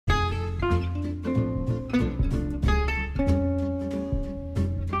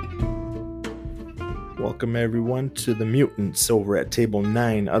welcome everyone to the Mutants over at Table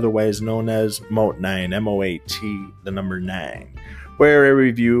 9, otherwise known as Moat 9, M-O-A-T, the number 9, where I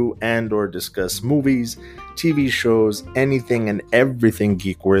review and or discuss movies, TV shows, anything and everything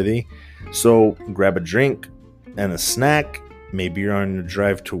geek-worthy. So grab a drink and a snack, maybe you're on your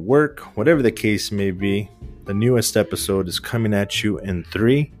drive to work, whatever the case may be. The newest episode is coming at you in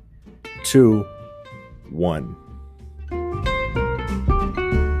 3, 2, 1.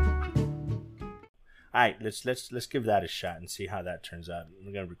 All right, let's give that a shot and see how that turns out.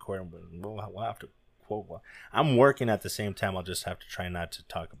 We're gonna record, but we'll have to quote. I'm working at the same time. I'll just have to try not to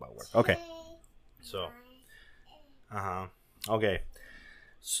talk about work. Okay. So, okay.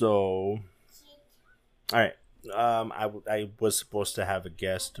 So, all right. I was supposed to have a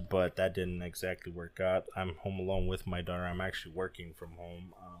guest, but that didn't exactly work out. I'm home alone with my daughter. I'm actually working from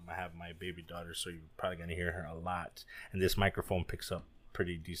home. I have my baby daughter, so you're probably gonna hear her a lot. And this microphone picks up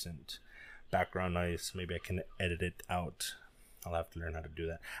pretty decent background noise. Maybe I can edit it out. I'll have to learn how to do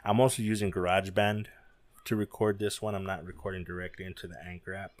that. I'm also using GarageBand to record this one. I'm not recording directly into the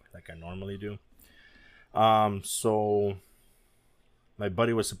Anchor app like I normally do. So my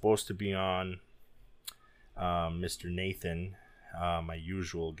buddy was supposed to be on, Mr. Nathan, my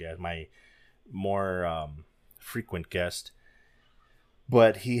usual guest, my more frequent guest,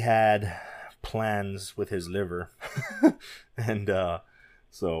 but he had plans with his liver and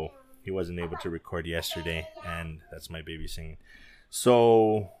so he wasn't able to record yesterday, and that's my baby singing.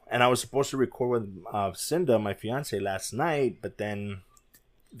 So, and I was supposed to record with Cinda, my fiance, last night, but then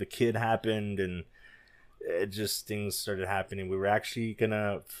the kid happened, and things started happening. We were actually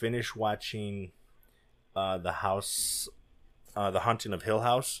gonna finish watching The Haunting of Hill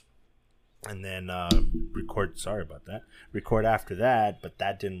House, and then record after that, but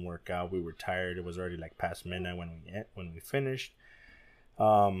that didn't work out. We were tired. It was already like past midnight when we finished.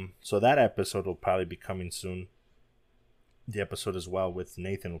 So that episode will probably be coming soon. The episode as well with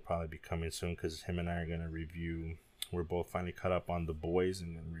Nathan will probably be coming soon, because him and I are going to review. We're both finally caught up on The Boys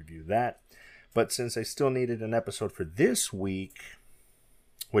and going to review that. But since I still needed an episode for this week,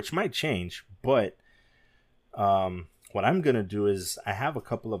 which might change, but what I'm going to do is I have a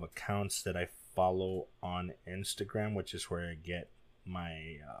couple of accounts that I follow on Instagram, which is where I get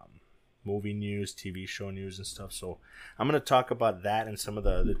my movie news, TV show news and stuff. So I'm going to talk about that and some of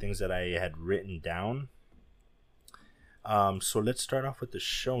the other things that I had written down. So let's start off with the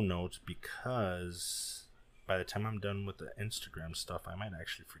show notes, because by the time I'm done with the Instagram stuff, I might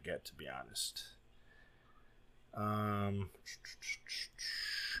actually forget, to be honest.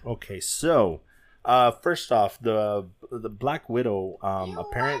 Okay, so first off, the Black Widow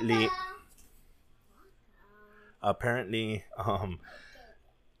apparently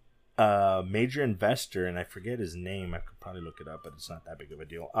major investor, and I forget his name, I could probably look it up, but it's not that big of a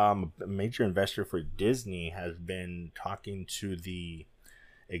deal. A major investor for Disney has been talking to the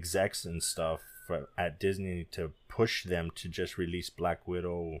execs and stuff at Disney to push them to just release Black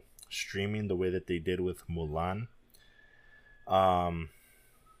Widow streaming the way that they did with Mulan. I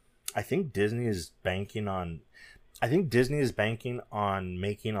think Disney is banking on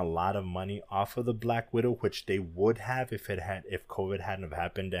making a lot of money off of the Black Widow, which they would have if COVID hadn't have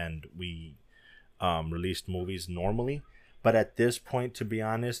happened and we released movies normally. But at this point, to be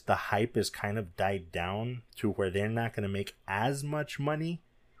honest, the hype has kind of died down to where they're not going to make as much money.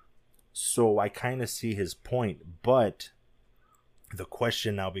 So I kind of see his point. But the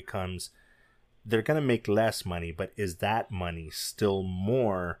question now becomes, they're going to make less money, but is that money still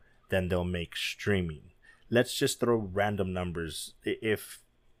more than they'll make streaming? Let's just throw random numbers. If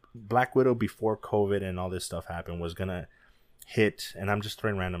Black Widow before COVID and all this stuff happened was going to hit, and I'm just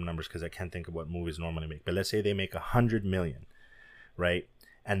throwing random numbers because I can't think of what movies normally make, but let's say they make 100 million, right?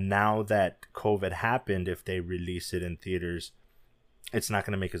 And now that COVID happened, if they release it in theaters, it's not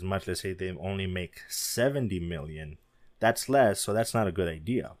going to make as much. Let's say they only make 70 million. That's less, so that's not a good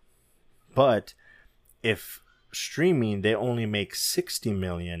idea. But if streaming, they only make 60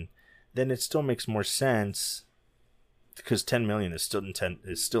 million, then it still makes more sense, because 10 million is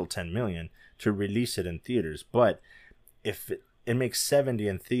still 10 million to release it in theaters. But if it makes 70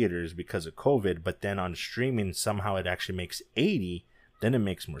 in theaters because of COVID, but then on streaming somehow it actually makes 80, then it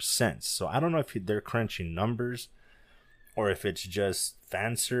makes more sense. So I don't know if they're crunching numbers or if it's just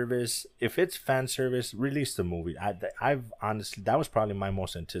fan service. If it's fan service, release the movie. I've honestly, that was probably my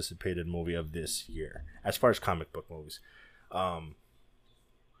most anticipated movie of this year as far as comic book movies. Other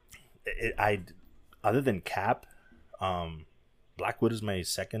than Cap, Black Widow is my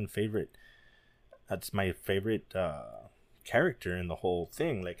second favorite. That's my favorite character in the whole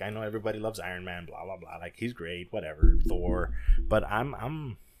thing. Like, I know everybody loves Iron Man, blah blah blah. Like, he's great, whatever. Thor, but I'm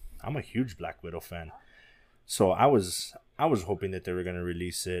a huge Black Widow fan. So I was hoping that they were gonna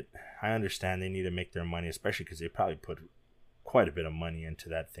release it. I understand they need to make their money, especially because they probably put quite a bit of money into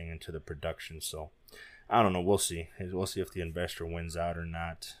that thing, into the production. So I don't know. We'll see. We'll see if the investor wins out or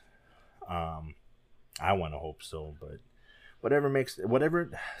not. I want to hope so, but whatever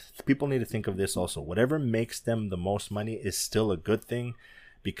people need to think of this also. Whatever makes them the most money is still a good thing,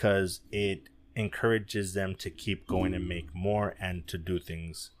 because it encourages them to keep going and make more and to do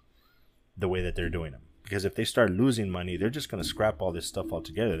things the way that they're doing them. Because if they start losing money, they're just going to scrap all this stuff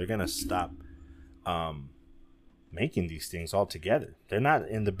altogether. They're going to stop making these things altogether. They're not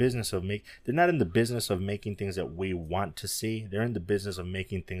in the business of making things that we want to see. They're in the business of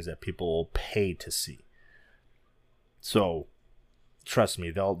making things that people will pay to see. So trust me,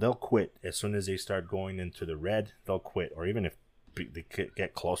 they'll quit as soon as they start going into the red. They'll quit, or even if they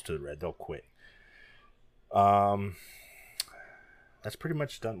get close to the red, they'll quit. That's pretty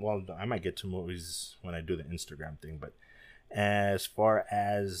much done. Well, I might get to movies when I do the Instagram thing, but as far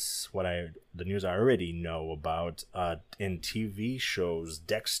as the news I already know about, in TV shows,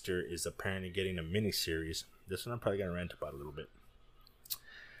 Dexter is apparently getting a miniseries. This one I'm probably gonna rant about a little bit.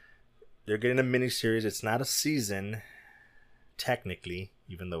 They're getting a miniseries. It's not a season, technically,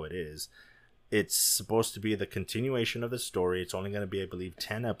 even though it is. It's supposed to be the continuation of the story. It's only going to be, I believe,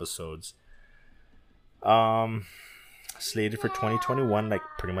 10 episodes. Slated for 2021, like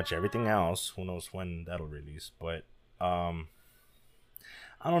pretty much everything else. Who knows when that'll release? But I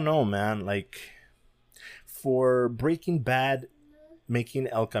don't know, man. Like, for Breaking Bad, making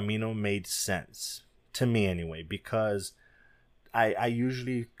El Camino made sense to me anyway, because I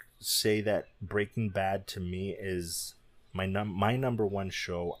usually say that Breaking Bad to me is my number one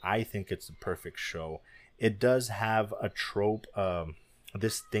show. I think it's the perfect show. It does have a trope,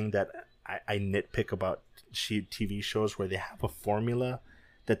 this thing that I nitpick about TV shows, where they have a formula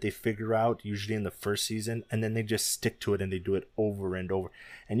that they figure out usually in the first season, and then they just stick to it and they do it over and over.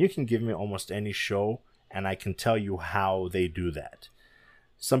 And you can give me almost any show and I can tell you how they do that.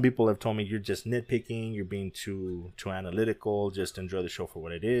 Some people have told me you're just nitpicking, you're being too analytical, just enjoy the show for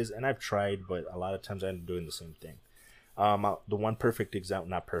what it is. And I've tried, but a lot of times I'm doing the same thing. The one perfect example,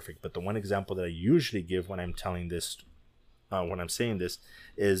 not perfect, but the one example that I usually give when I'm telling this, when I'm saying this,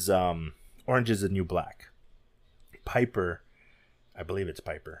 is Orange is the New Black. Piper, I believe it's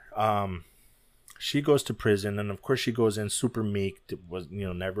Piper. She goes to prison, and of course she goes in super meek.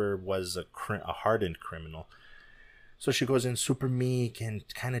 Never was a hardened criminal. So she goes in super meek and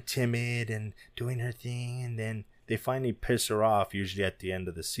kind of timid and doing her thing, and then they finally piss her off, usually at the end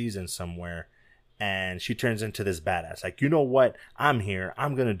of the season somewhere, and she turns into this badass. Like, you know what? I'm here.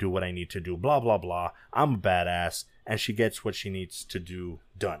 I'm going to do what I need to do. Blah, blah, blah. I'm a badass. And she gets what she needs to do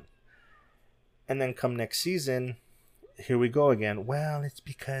done. And then come next season, here we go again. Well, it's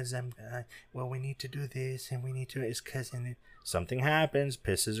because we need to do this and we need to, it's because something happens,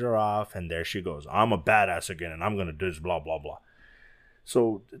 pisses her off, and there she goes. I'm a badass again and I'm going to do this, blah, blah, blah.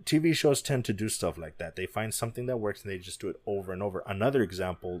 So TV shows tend to do stuff like that. They find something that works and they just do it over and over. Another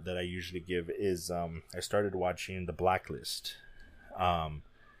example that I usually give is I started watching The Blacklist. And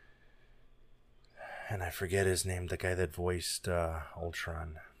I forget his name, the guy that voiced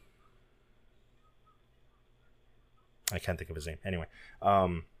Ultron. I can't think of his name. Anyway,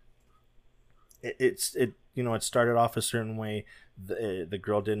 it started off a certain way. The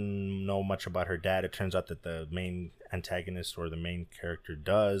girl didn't know much about her dad. It turns out that the main antagonist or the main character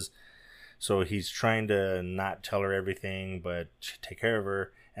does. So he's trying to not tell her everything, but take care of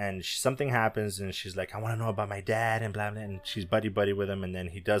her. And something happens, and she's like, I want to know about my dad, and blah, blah. And she's buddy with him, and then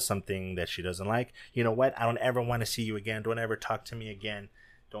he does something that she doesn't like. You know what? I don't ever want to see you again. Don't ever talk to me again.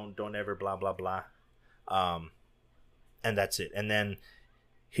 Don't ever blah, blah, blah. And that's it. And then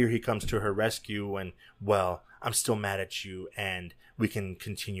here he comes to her rescue, and, well, I'm still mad at you, and we can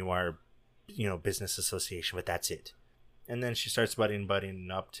continue our, business association, but that's it. And then she starts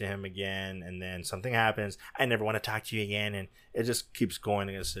butting up to him again, and then something happens. I never want to talk to you again, and it just keeps going.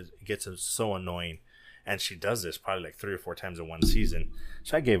 It gets so annoying. And she does this probably like 3 or 4 times in one season.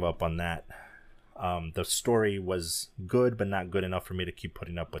 So I gave up on that. The story was good, but not good enough for me to keep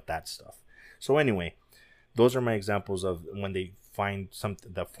putting up with that stuff. So anyway, those are my examples of when they find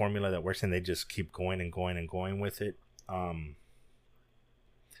the formula that works and they just keep going and going and going with it.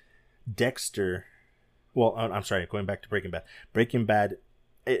 Dexter, well, I'm sorry, going back to Breaking Bad. Breaking Bad,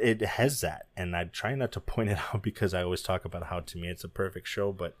 it has that, and I try not to point it out because I always talk about how, to me, it's a perfect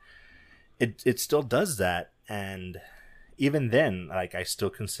show, but it still does that. And even then, like, I still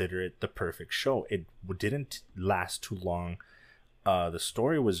consider it the perfect show. It didn't last too long. The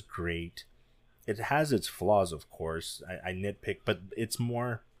story was great. It has its flaws, of course. I nitpick, but it's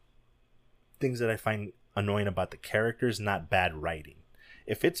more things that I find annoying about the characters, not bad writing.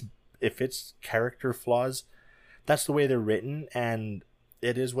 If it's character flaws, that's the way they're written, and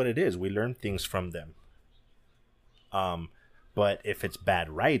it is what it is. We learn things from them. But if it's bad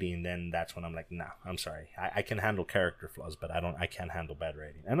writing, then that's when I'm like, nah, I'm sorry. I can handle character flaws, but I can't handle bad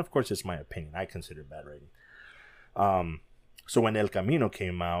writing. And of course, it's my opinion. I consider bad writing. So when El Camino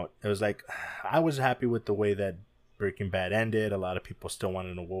came out, it was like, I was happy with the way that Breaking Bad ended. A lot of people still want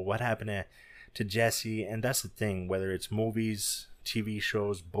to know, well, what happened to Jesse? And that's the thing, whether it's movies, TV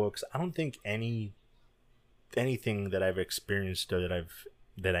shows, books, I don't think anything that I've experienced or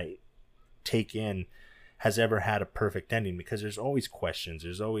that I take in has ever had a perfect ending, because there's always questions.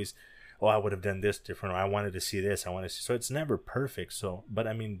 There's always, oh, I would have done this different, or I wanted to see this, so it's never perfect. So, but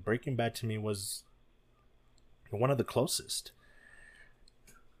I mean, Breaking Bad to me was one of the closest.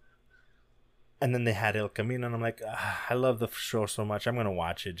 And then they had El Camino, and I'm like, I love the show so much, I'm gonna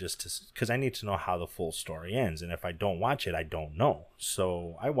watch it just because I need to know how the full story ends, and if I don't watch it, I don't know.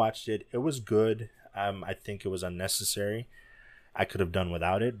 So I watched it. It was good. I think it was unnecessary. I could have done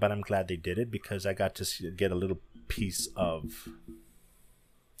without it, but I'm glad they did it because I got to get a little piece of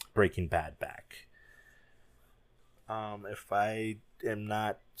Breaking Bad back. If I am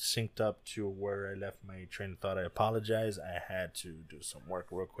not synced up to where I left my train of thought, I apologize. I had to do some work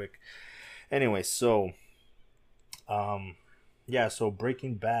real quick. Anyway, so so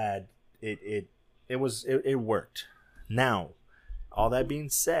Breaking Bad, it worked. Now, all that being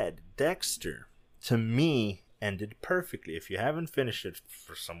said, Dexter, to me, ended perfectly. If you haven't finished it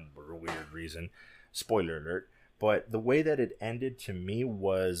for some weird reason, spoiler alert, but the way that it ended to me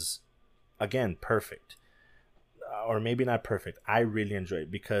was, again, perfect. Or maybe not perfect. I really enjoyed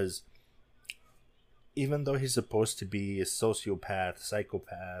it because even though he's supposed to be a sociopath,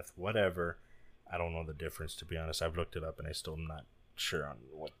 psychopath, whatever, I don't know the difference, to be honest. I've looked it up and I still am not sure on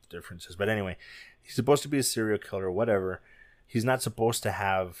what the difference is. But anyway, he's supposed to be a serial killer, whatever. He's not supposed to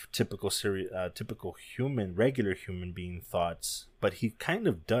have typical regular human being thoughts, but he kind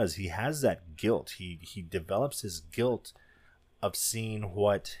of does. He has that guilt. He develops his guilt of seeing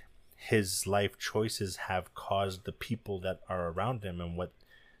what his life choices have caused the people that are around him, and what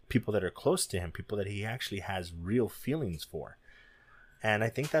people that are close to him, people that he actually has real feelings for. And I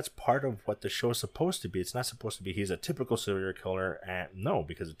think that's part of what the show is supposed to be. It's not supposed to be he's a typical serial killer. And no,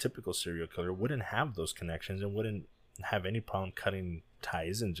 because a typical serial killer wouldn't have those connections and wouldn't have any problem cutting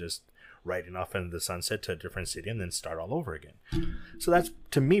ties and just riding off into the sunset to a different city and then start all over again. So that's,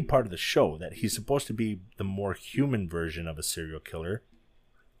 to me, part of the show, that he's supposed to be the more human version of a serial killer.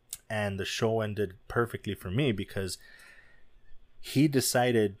 And the show ended perfectly for me because he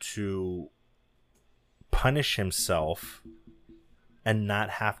decided to punish himself and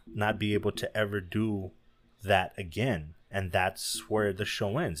not be able to ever do that again. And that's where the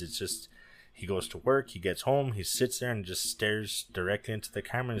show ends. It's just, he goes to work, he gets home, he sits there and just stares directly into the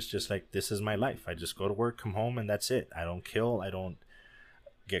camera. And it's just like, this is my life. I just go to work, come home, and that's it. I don't kill. I don't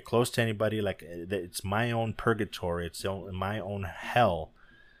get close to anybody. Like, it's my own purgatory. It's my own hell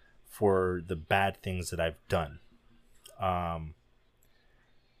for the bad things that I've done.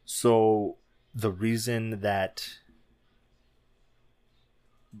 So the reason that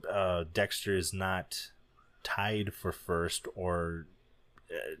Dexter is not tied for first, or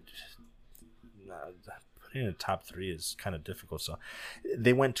putting in the top 3 is kind of difficult. So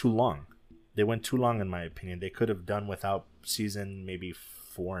they went too long. In my opinion. They could have done without season maybe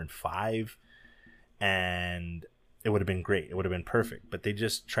 4 and 5, and it would have been great. It would have been perfect. But they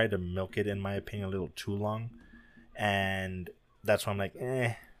just tried to milk it, in my opinion, a little too long. And that's why I'm like,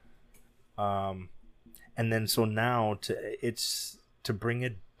 And then so now to bring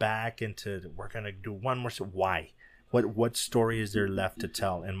it back into, we're gonna do one more. So why? What story is there left to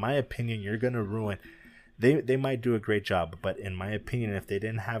tell? In my opinion, you're gonna ruin. They might do a great job, but in my opinion, if they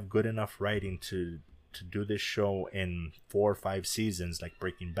didn't have good enough writing to do this show in 4 or 5 seasons like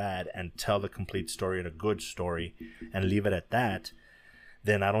Breaking Bad and tell the complete story and a good story and leave it at that,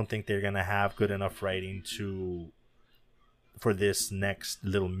 then I don't think they're gonna have good enough writing for this next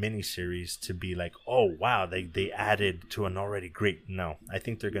little mini series to be like, oh wow, they added to an already great. No, I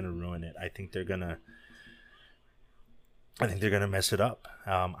think they're gonna ruin it. I think they're gonna mess it up.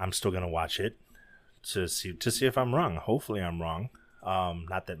 I'm still gonna watch it to see if I'm wrong. Hopefully I'm wrong.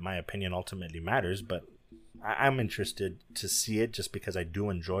 Not that my opinion ultimately matters, but I'm interested to see it just because I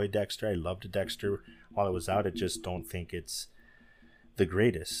do enjoy Dexter. I loved Dexter while I was out. I just don't think it's the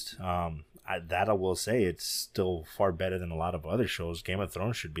greatest. That I will say, it's still far better than a lot of other shows. Game of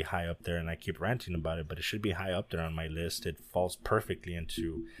Thrones should be high up there, and I keep ranting about it, but it should be high up there on my list. It falls perfectly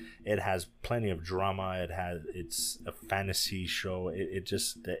into. It has plenty of drama. It's a fantasy show.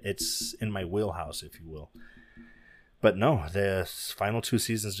 It's in my wheelhouse, if you will. But no, the final 2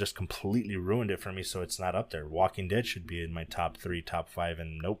 seasons just completely ruined it for me, so it's not up there. Walking Dead should be in my top 3, top 5,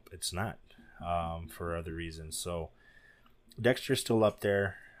 and nope, it's not, for other reasons. So Dexter's still up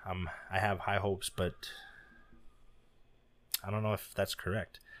there. I have high hopes, but I don't know if that's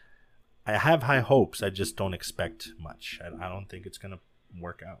correct. I have high hopes, I just don't expect much. I don't think it's going to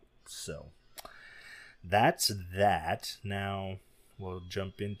work out. So that's that. Now we'll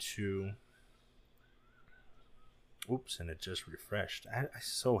jump into... Oops, and it just refreshed. I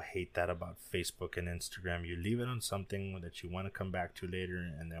so hate that about Facebook and Instagram. You leave it on something that you want to come back to later,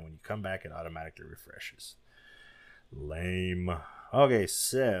 and then when you come back, it automatically refreshes. Lame. Okay,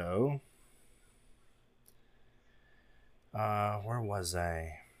 so where was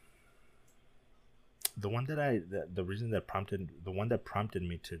I? The one that prompted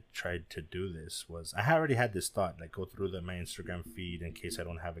me to try to do this was, I already had this thought, like go through my Instagram feed in case I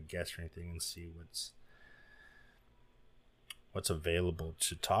don't have a guest or anything and see what's available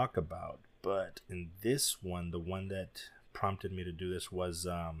to talk about. But in this one, the one that prompted me to do this was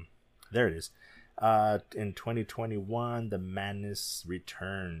there it is. In 2021, The Madness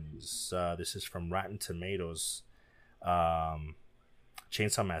Returns. This is from Rotten Tomatoes.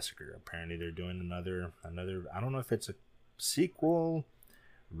 Chainsaw Massacre. Apparently they're doing another, I don't know if it's a sequel,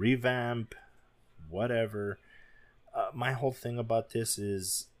 revamp, whatever. My whole thing about this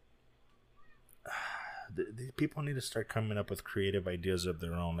is the people need to start coming up with creative ideas of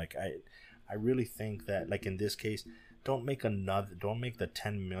their own. Like I really think that, like in this case, don't make the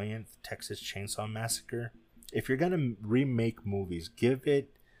 10 millionth Texas Chainsaw Massacre. If you're gonna remake movies, give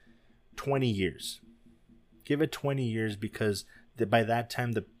it 20 years. Give it 20 years, because by that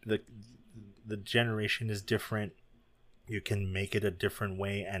time the generation is different. You can make it a different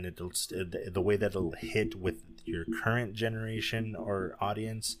way, and the way that it'll hit with your current generation or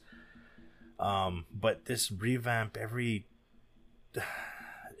audience. But this revamp every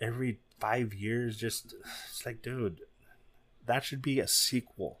 5 years, it's like, dude, that should be a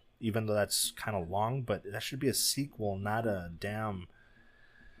sequel, even though that's kind of long, but that should be a sequel, not a damn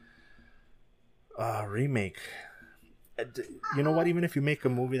remake. You know what, even if you make a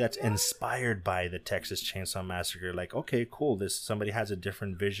movie that's inspired by the Texas Chainsaw Massacre, like, okay, cool, somebody has a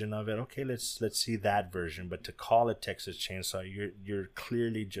different vision of it, okay, let's see that version. But to call it Texas Chainsaw, you're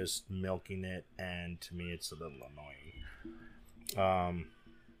clearly just milking it, and to me it's a little annoying.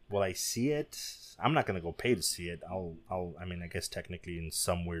 Will I see it? I'm not gonna go pay to see it. I mean, I guess technically in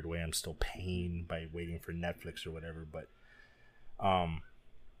some weird way I'm still paying by waiting for Netflix or whatever, but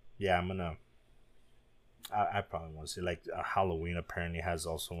yeah, I probably want to see, like, Halloween apparently has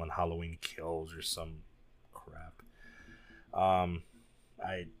also one, Halloween Kills or some crap. I'm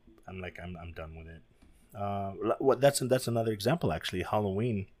done with it. That's another example, actually.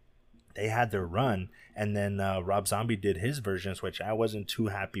 Halloween, they had their run, and then Rob Zombie did his versions, which I wasn't too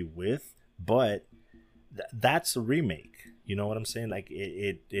happy with, but that's a remake. You know what I'm saying? Like,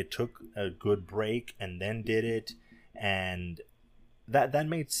 it took a good break and then did it, and that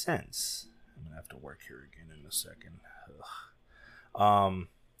made sense. I'm gonna have to work here again in a second.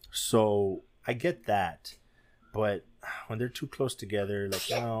 So I get that, but when they're too close together, like,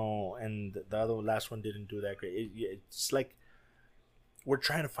 no, and the last one didn't do that great. It's like we're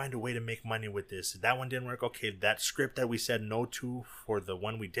trying to find a way to make money with this. That one didn't work. Okay, that script that we said no to for the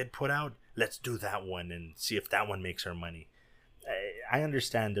one we did put out, let's do that one and see if that one makes our money. I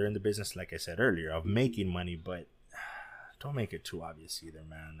understand they're in the business, like I said earlier, of making money, but don't make it too obvious either,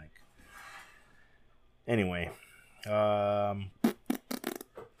 man. Like, anyway,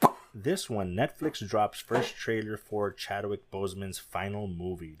 this one, Netflix drops first trailer for Chadwick Boseman's final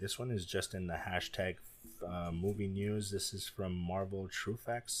movie. This one is just in the hashtag movie news. This is from Marvel True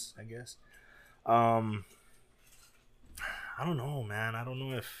Facts, I guess. I don't know, man. I don't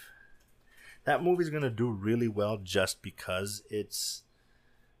know if that movie's gonna do really well just because it's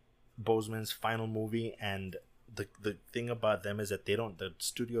Boseman's final movie, and the thing about them is that the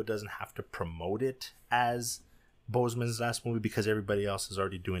studio doesn't have to promote it as Boseman's last movie because everybody else is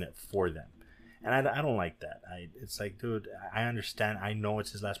already doing it for them. And I don't like that. It's like, dude, I understand. I know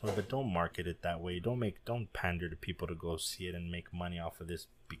it's his last movie, but don't market it that way. Don't pander to people to go see it and make money off of this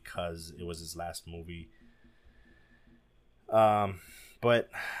because it was his last movie. But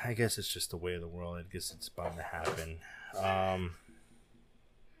I guess it's just the way of the world. I guess it's bound to happen.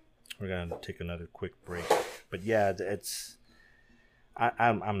 We're gonna take another quick break. But yeah, it's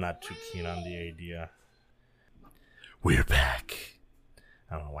I'm not too keen on the idea. We're back.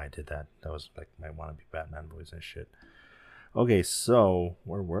 I don't know why I did that. That was like my wannabe Batman voice and shit. Okay, so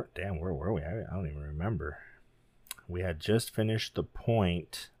where were we? I don't even remember. We had just finished the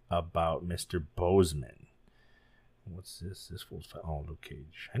point about Mr. Bozeman. What's this? This fool's Luke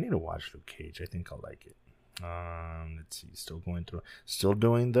Cage. I need to watch Luke Cage. I think I'll like it. Let's see. Still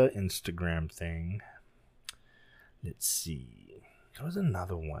doing the Instagram thing. Let's see. There was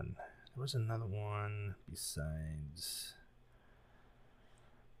another one besides.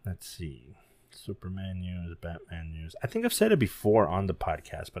 Let's see. Superman news, Batman news. I think I've said it before on the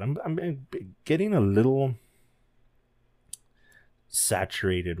podcast, but I'm getting a little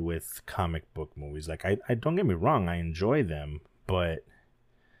saturated with comic book movies. Like I don't get me wrong, I enjoy them, but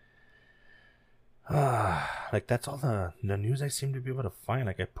like that's all the news I seem to be able to find.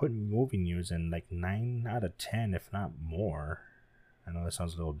 Like I put movie news in like 9 out of 10, if not more. I know that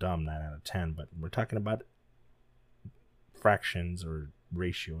sounds a little dumb, 9 out of 10, but we're talking about fractions or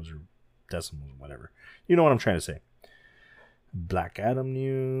ratios or decimals or whatever. You know what I'm trying to say. Black Adam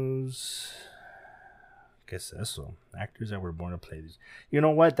news. Guess eso. Actors that were born to play these. You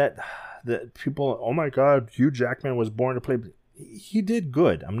know what? The people. Oh my God, Hugh Jackman was born to play. He did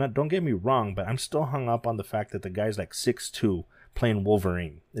good. Don't get me wrong, but I'm still hung up on the fact that the guy's like 6'2" playing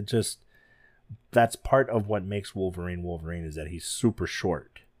Wolverine. That's part of what makes Wolverine is that he's super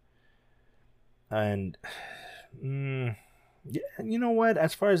short. And yeah, you know what?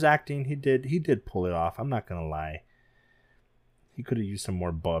 As far as acting, he did pull it off. I'm not gonna lie. He could have used some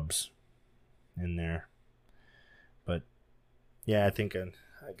more bubs in there. But yeah,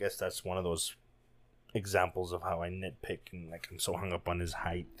 I guess that's one of those examples of how I nitpick and like I'm so hung up on his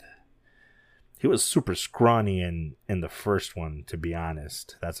height. He was super scrawny in the first one, to be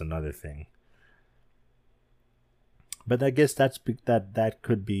honest. That's another thing. But I guess that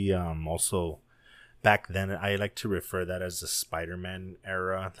could be also back then. I like to refer that as the Spider-Man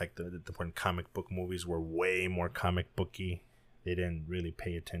era, like the when comic book movies were way more comic booky. They didn't really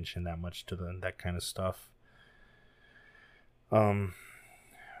pay attention that much to that kind of stuff.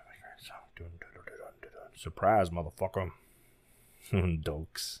 Surprise, motherfucker.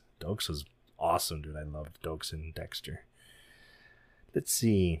 Dokes was awesome, dude. I loved Dokes and Dexter. Let's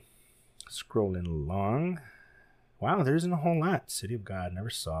see. Scrolling along. Wow, there isn't a whole lot. City of God,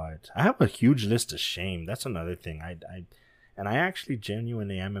 never saw it. I have a huge list of shame. That's another thing. I actually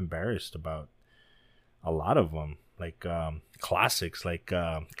genuinely am embarrassed about a lot of them. Like classics, like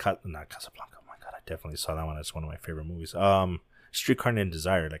not Casablanca. Oh my God, I definitely saw that one. That's one of my favorite movies. Streetcar Named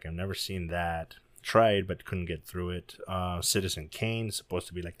Desire. Like I've never seen that. Tried but couldn't get through it. Citizen Kane, supposed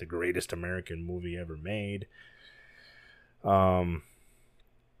to be like the greatest American movie ever made. But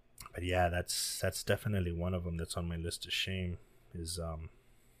yeah, that's definitely one of them that's on my list of shame. Is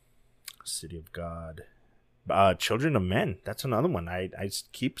City of God. Children of Men. That's another one. I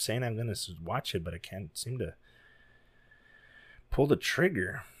keep saying I'm gonna watch it, but I can't seem to pull the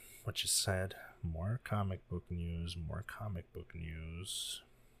trigger, which is sad. More comic book news.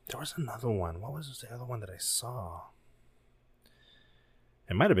 There was another one. What was the other one that I saw?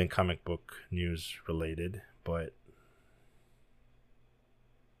 It might have been comic book news related, but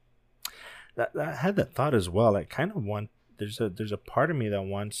I had that thought as well. I kind of want there's a part of me that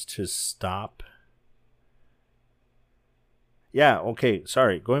wants to stop. Yeah, okay,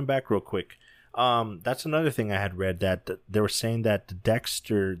 sorry. Going back real quick. That's another thing I had read, that they were saying that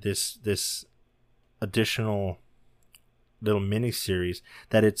Dexter, this additional little mini series,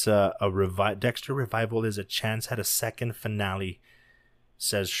 that it's Dexter revival is a chance at a second finale,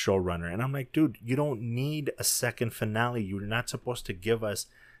 says showrunner. And I'm like, dude, you don't need a second finale. You're not supposed to give us.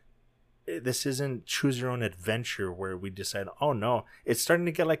 This isn't choose your own adventure where we decide, oh no, it's starting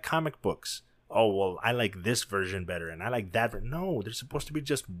to get like comic books. Oh, well, I like this version better and I like that. No, there's supposed to be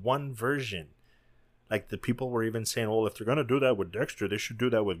just one version. Like the people were even saying, well, if they're going to do that with Dexter, they should do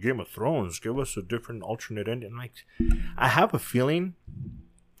that with Game of Thrones. Give us a different alternate ending. Like, I have a feeling,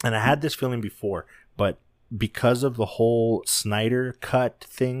 and I had this feeling before, but because of the whole Snyder cut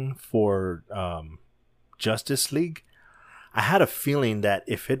thing for Justice League, I had a feeling that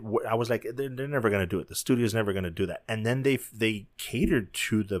I was like, they're never going to do it. The studio's never going to do that. And then they catered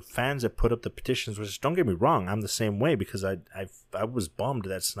to the fans that put up the petitions, which, don't get me wrong, I'm the same way, because I was bummed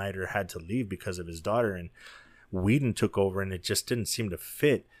that Snyder had to leave because of his daughter, and Whedon took over, and it just didn't seem to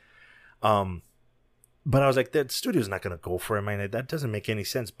fit. But I was like, that studio's not going to go for it, man. That doesn't make any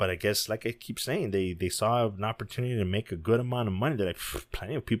sense. But I guess, like I keep saying, they saw an opportunity to make a good amount of money. They're like,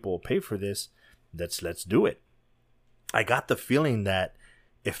 plenty of people will pay for this. Let's do it. I got the feeling that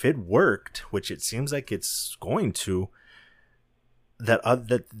if it worked, which it seems like it's going to,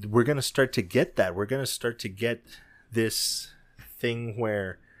 that we're gonna start to get that. We're gonna start to get this thing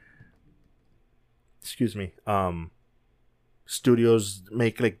where, excuse me, studios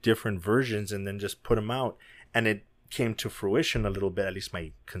make like different versions and then just put them out, and it came to fruition a little bit. At least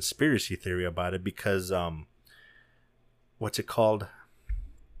my conspiracy theory about it, because what's it called?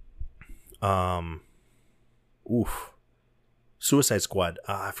 Suicide Squad.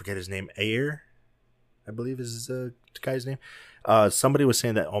 I forget his name. Ayer, I believe is the guy's name. Somebody was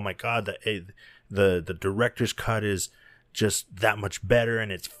saying that, oh my god, the director's cut is just that much better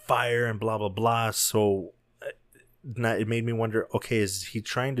and it's fire and blah blah blah. So it made me wonder, okay, is he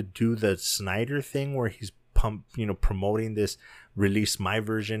trying to do the Snyder thing where he's promoting this, release my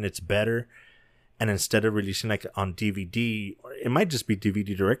version, it's better, and instead of releasing like on DVD, or it might just be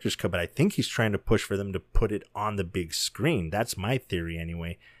DVD director's cut, but I think he's trying to push for them to put it on the big screen. That's my theory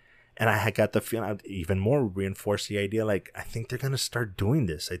anyway. And I had got the feeling, I'd even more reinforce the idea, like, I think they're going to start doing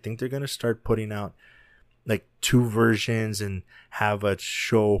this. I think they're going to start putting out like 2 versions and have a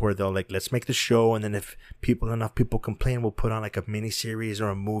show where they'll like, let's make the show, and then if enough people complain, we'll put on like a mini series or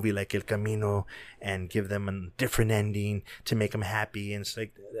a movie like El Camino and give them a different ending to make them happy. And it's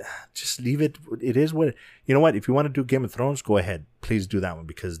like, just leave it. It is what, you know what, if you want to do Game of Thrones, go ahead, please do that one,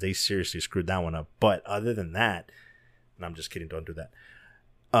 because they seriously screwed that one up. But other than that, and I'm just kidding, don't do that.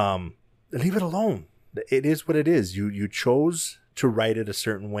 Leave it alone. It is what it is. You chose to write it a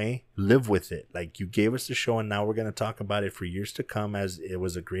certain way. Live with it. Like, you gave us the show, and now we're going to talk about it for years to come as it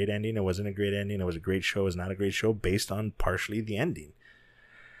was a great ending, it wasn't a great ending, it was a great show, it was not a great show, based on partially the ending.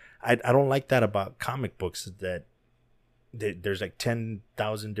 I don't like that about comic books, that there's like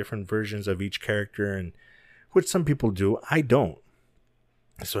 10,000 different versions of each character, and which some people do. I don't.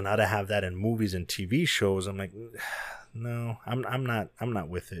 So now to have that in movies and TV shows, I'm like, no, I'm not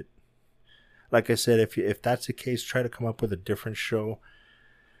with it. Like I said, if that's the case, try to come up with a different show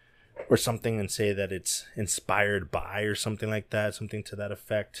or something and say that it's inspired by or something like that, something to that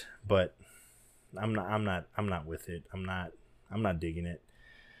effect. But I'm not with it. I'm not digging it.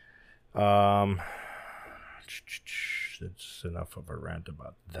 That's enough of a rant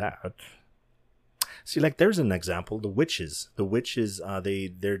about that. See, like, there's an example, The Witches. The Witches,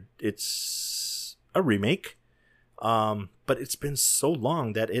 it's a remake. But it's been so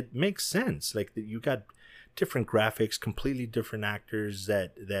long that it makes sense. Like, you got different graphics, completely different actors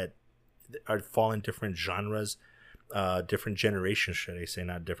that fall in different genres, different generations, should I say,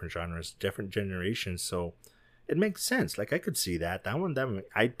 not different genres, different generations. So it makes sense. Like, I could see that one.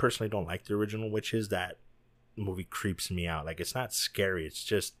 I personally don't like the original Witches. That movie creeps me out. Like, it's not scary. It's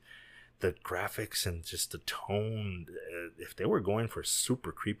just the graphics and just the tone. If they were going for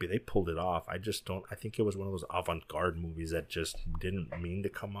super creepy, they pulled it off. I think it was one of those avant-garde movies that just didn't mean to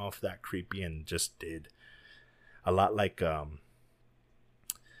come off that creepy and just did. A lot like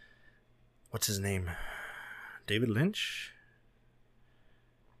what's his name, David Lynch,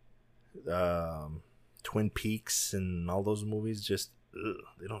 Twin Peaks and all those movies. Just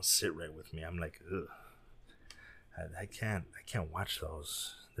they don't sit right with me. I'm like, I can't watch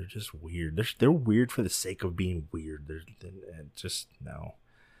those. They're just weird. They're weird for the sake of being weird. They're just no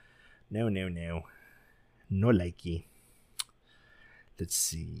likey. Let's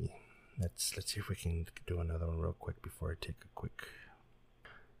see. Let's see if we can do another one real quick before I take a quick.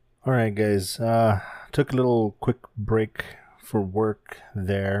 All right, guys. Took a little quick break for work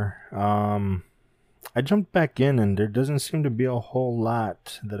there. I jumped back in, and there doesn't seem to be a whole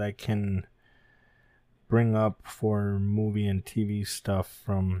lot that I can bring up for movie and TV stuff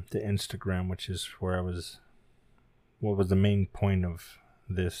from the Instagram, which is where what was the main point of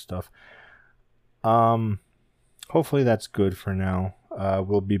this stuff. Hopefully that's good for now.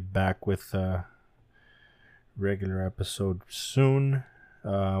 We'll be back with a regular episode soon.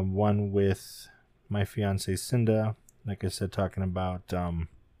 One with my fiance Cinda, like I said, talking about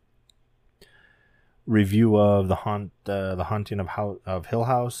review of the haunting of Hill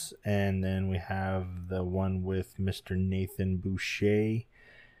House, and then we have the one with Mr. Nathan Boucher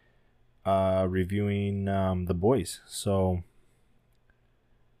reviewing The Boys. So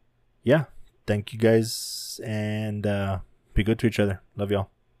yeah, thank you guys, and be good to each other. Love y'all.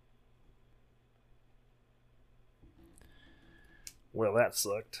 Well, that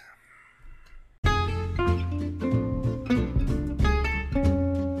sucked.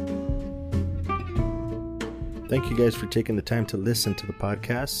 Thank you guys for taking the time to listen to the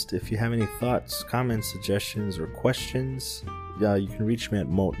podcast. If you have any thoughts, comments, suggestions, or questions, you can reach me at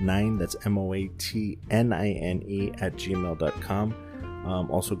moatnine, that's MOATNINE @gmail.com.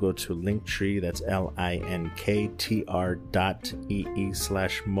 Also go to Linktree, that's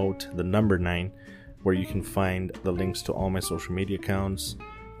linktr.ee/moat, the number 9. where you can find the links to all my social media accounts,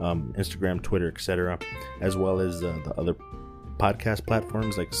 Instagram, Twitter, etc., as well as the other podcast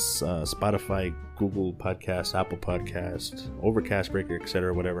platforms like Spotify, Google Podcasts, Apple Podcasts, Overcast, Breaker,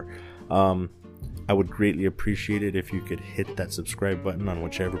 etc., whatever. I would greatly appreciate it if you could hit that subscribe button on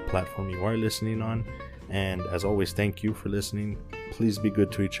whichever platform you are listening on. And as always, thank you for listening. Please be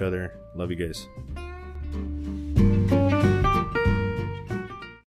good to each other. Love you guys.